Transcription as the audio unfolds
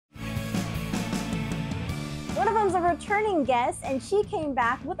was a returning guest, and she came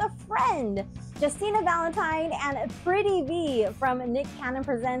back with a friend. Justina Valentine and Pretty Vee from Nick Cannon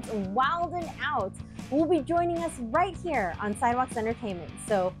Presents Wild and Out will be joining us right here on Sidewalks Entertainment,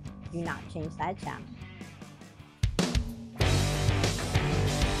 so do not change that channel.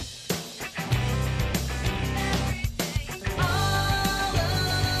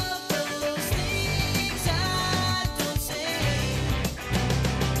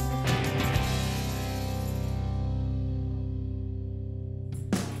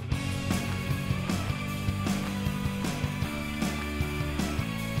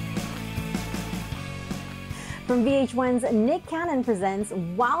 From VH1's Nick Cannon Presents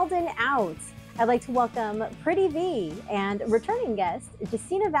Wild and Out, I'd like to welcome Pretty Vee and returning guest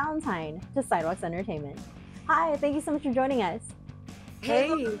Justina Valentine to Sidewalks Entertainment. Hi, thank you so much for joining us.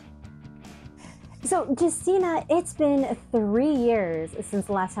 Hey. So, Justina, it's been 3 years since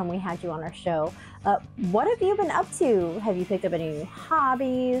the last time we had you on our show. What have you been up to? Have you picked up any new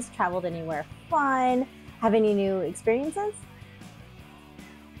hobbies, traveled anywhere fun, have any new experiences?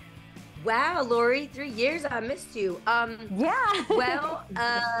 Wow, Lori, 3 years, I missed you. Yeah. Well,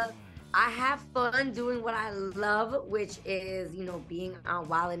 I have fun doing what I love, which is, being out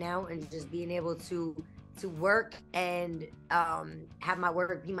wilding out and just being able to work and have my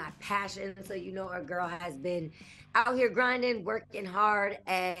work be my passion. So, our girl has been out here grinding, working hard.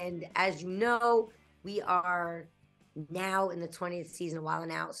 And as you know, we are now in the 20th season of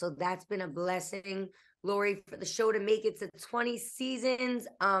Wildin' Out. So that's been a blessing, Lori, for the show to make it to 20 seasons.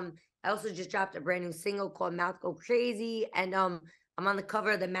 I also just dropped a brand new single called Mouth Go Crazy. And I'm on the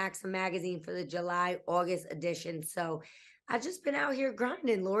cover of the Maxim magazine for the July-August edition. So I've just been out here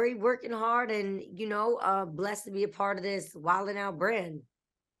grinding, Lori, working hard and, blessed to be a part of this Wildin' Out brand.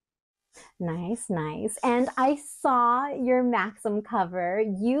 Nice, nice. And I saw your Maxim cover.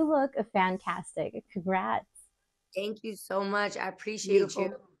 You look fantastic. Congrats. Thank you so much. I appreciate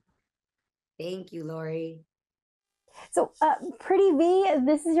you. Thank you, Lori. So, Pretty Vee,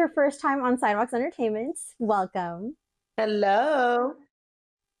 this is your first time on Sidewalks Entertainment. Welcome. Hello.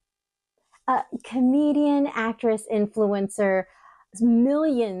 Comedian, actress, influencer,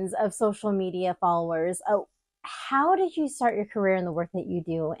 millions of social media followers. How did you start your career in the work that you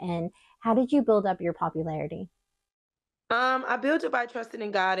do, and how did you build up your popularity? I built it by trusting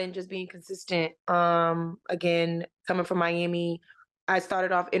in God and just being consistent. Again, coming from Miami, I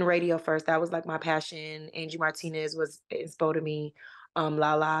started off in radio first. That was like my passion. Angie Martinez was inspo to me.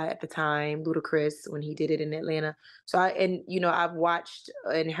 Lala at the time, Ludacris when he did it in Atlanta. So I've watched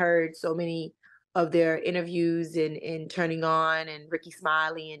and heard so many of their interviews and Turning On and Ricky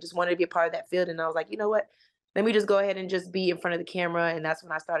Smiley and just wanted to be a part of that field. And I was like, you know what? Let me just go ahead and just be in front of the camera. And that's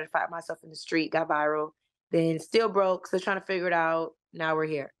when I started fighting myself in the street, got viral, then still broke. So trying to figure it out. Now we're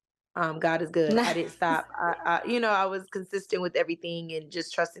here. God is good. I didn't stop. I was consistent with everything and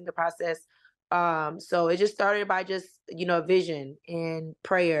just trusting the process. So it just started by just, vision and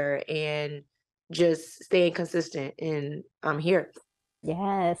prayer and just staying consistent. And I'm here.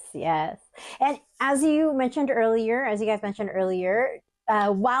 Yes, yes. And as you guys mentioned earlier,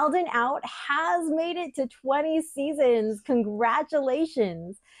 Wild and Out has made it to 20 seasons.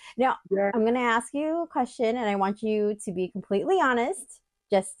 Congratulations. Now, Yeah. I'm going to ask you a question, and I want you to be completely honest,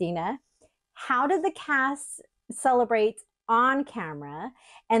 Justina. How did the cast celebrate on camera?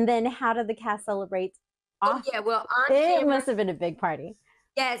 And then how did the cast celebrate off? Yeah, well, on It camera, must have been a big party.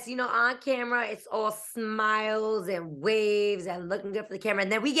 yes, on camera, it's all smiles and waves and looking good for the camera.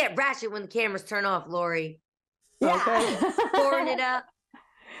 And then we get ratchet when the cameras turn off, Lori. Yeah. Okay. Pouring it up.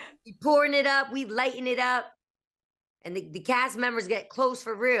 We pouring it up. We lighting it up. And the cast members get close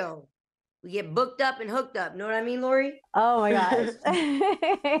for real. We get booked up and hooked up. Know what I mean, Lori? Oh my gosh.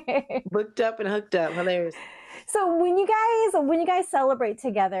 Booked up and hooked up. Hilarious. So when you guys celebrate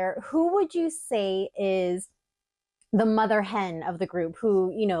together, who would you say is the mother hen of the group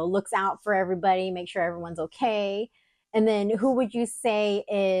who, looks out for everybody, make sure everyone's okay? And then who would you say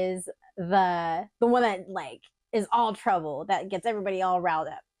is the one that is all trouble, that gets everybody all riled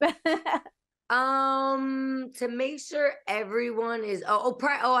up? To make sure everyone is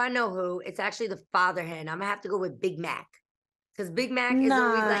I know who. It's actually the father hen. I'm gonna have to go with Big Mac. Because Big Mac is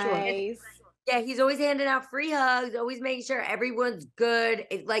always Nice. he's always handing out free hugs, always making sure everyone's good.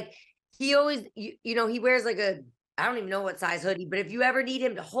 It's like he always he wears like I don't even know what size hoodie, but if you ever need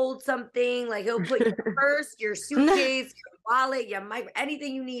him to hold something, like he'll put your purse, your suitcase, your wallet, your mic,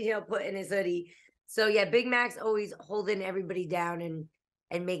 anything you need, he'll put in his hoodie. So yeah, Big Mac's always holding everybody down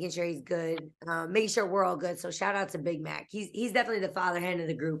and making sure he's good, making sure we're all good. So shout out to Big Mac. He's definitely the father hen of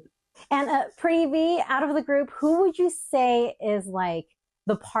the group. And Pretty Vee, out of the group, who would you say is like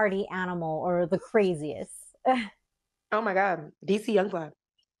the party animal or the craziest? Oh my God, DC Youngfly,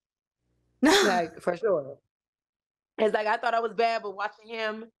 like for sure. It's like I thought I was bad, but watching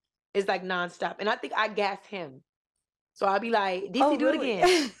him is like nonstop, and I think I gassed him. So I'll be like, Oh, DC, do it really?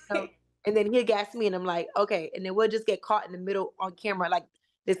 again. So, and then he'll gas me, and I'm like, okay. And then we'll just get caught in the middle on camera. Like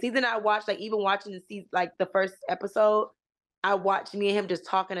the season I watched, like even watching the season, like the first episode, I watched me and him just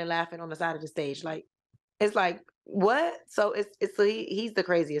talking and laughing on the side of the stage. Like it's like what? So it's so he's the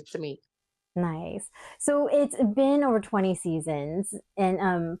craziest to me. Nice. So it's been over 20 seasons,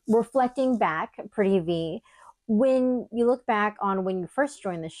 and reflecting back, Pretty V, when you look back on when you first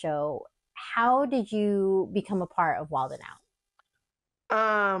joined the show, how did you become a part of Wild and Out?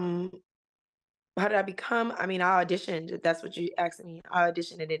 Um, how did I become? I mean, I auditioned. If that's what you asked me. I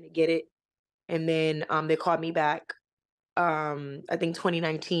auditioned and didn't get it, and then they called me back. I think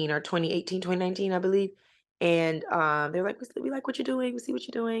 2019 or 2018, 2019, I believe. And they're like, we like what you're doing, we see what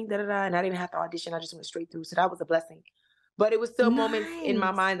you're doing, da da da. And I didn't have to audition, I just went straight through. So that was a blessing. But it was still moments in my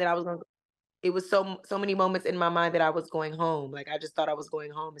Nice. mind that I was going it was so many moments in my mind that I was going home. Like I just thought I was going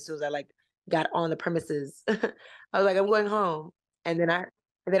home as soon as I like got on the premises. I was like, I'm going home. And then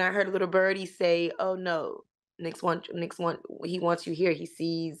I heard a little birdie say, "Oh no, next one, he wants you here. He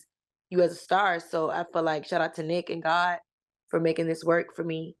sees you as a star." So I feel like shout out to Nick and God for making this work for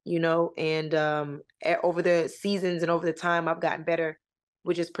me, you know. And over the seasons and over the time, I've gotten better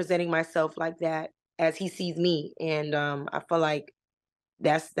with just presenting myself like that as he sees me. And I feel like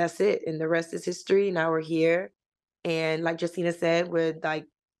that's it, and the rest is history. Now we're here, and like Justina said, we're like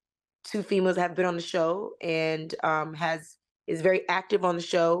two females that have been on the show, and has is very active on the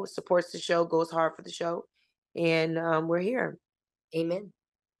show, supports the show, goes hard for the show, and we're here. Amen.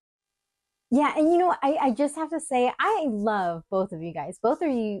 Yeah, and you know, I just have to say, I love both of you guys. Both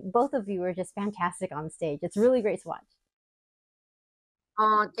of you are just fantastic on stage. It's really great to watch.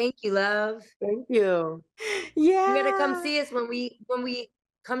 Oh, thank you, love. Thank you. You gotta come Yeah. see us when we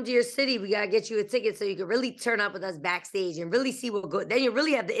come to your city. We gotta get you a ticket so you can really turn up with us backstage and really see what good. Then you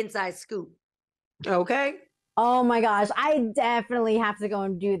really have the inside scoop. Okay. Oh my gosh, I definitely have to go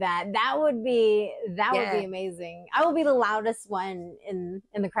and do that. That would be Yeah, amazing. I will be the loudest one in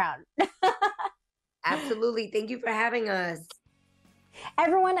the crowd. absolutely. Thank you for having us.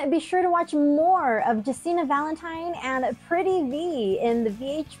 Everyone, be sure to watch more of Justina Valentine and Pretty V in the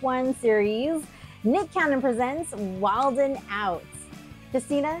VH1 series Nick Cannon presents Wild and Out.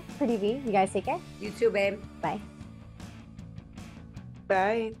 Justina, Pretty V, you guys take care. You too, babe. Bye.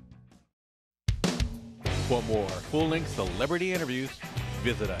 Bye. For more full-length celebrity interviews,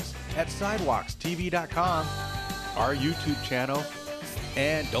 visit us at sidewalkstv.com, our YouTube channel,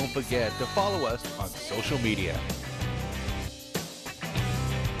 and don't forget to follow us on social media.